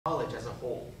college as a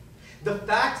whole. The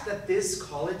fact that this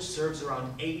college serves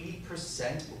around 80%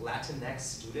 Latinx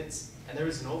students and there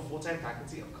is no full-time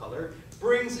faculty of color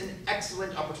brings an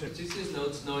excellent opportunity. Lucia's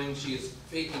notes knowing she is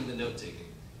faking the note-taking.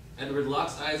 Edward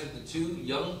locks eyes with the two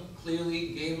young,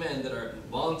 clearly gay men that are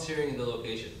volunteering in the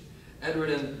location.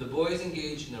 Edward and the boys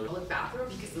engage in a public bathroom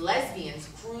because lesbians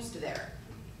cruised there.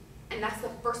 And that's the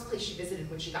first place she visited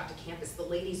when she got to campus, the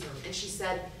ladies' room. And she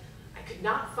said, I could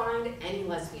not find any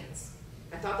lesbians.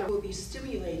 I thought there will be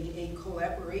stimulating a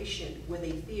collaboration with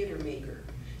a theater maker.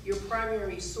 Your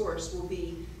primary source will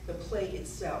be the play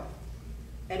itself.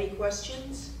 Any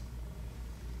questions?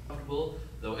 Comfortable,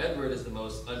 though Edward is the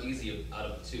most uneasy out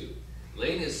of the two.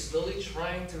 Lane is slowly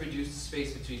trying to reduce the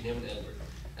space between him and Edward.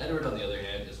 Edward, on the other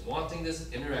hand, is wanting this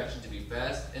interaction to be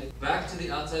fast. And back to the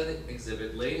outside of the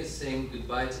exhibit, Lane is saying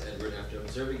goodbye to Edward after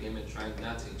observing him and trying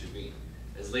not to intervene.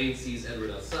 As Lane sees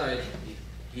Edward outside,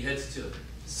 he heads to him.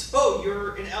 So,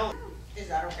 you're in L. Is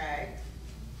that okay?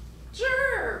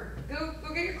 Sure. Go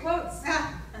get your clothes.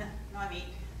 Not neat.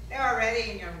 They're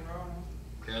already in your room.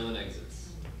 Carolyn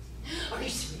exits. Are you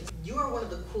serious? You are one of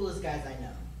the coolest guys I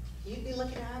know. You'd be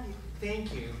lucky to have you.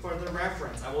 Thank you for the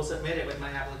reference. I will submit it with my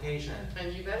application.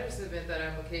 And you better submit that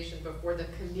application before the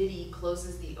committee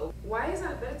closes the open. Why is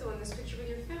Alberto in this picture with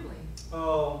your family?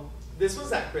 Oh, this was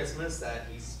that Christmas that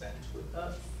he spent with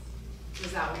us.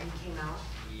 Was that when he came out?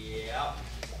 Yep.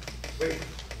 Wait,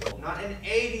 not an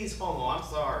 80s homo, I'm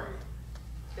sorry.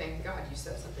 Thank God you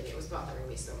said something. It was bothering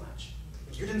me so much.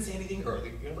 You didn't say anything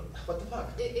earlier. What the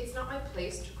fuck? It's not my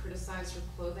place to criticize your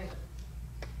clothing.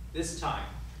 This time,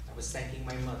 I was thanking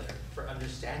my mother for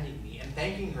understanding me and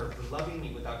thanking her for loving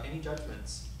me without any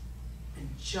judgments. And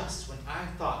just when I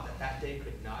thought that that day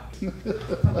could not be.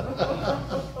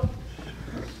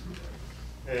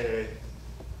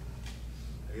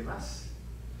 ¿Alguien más?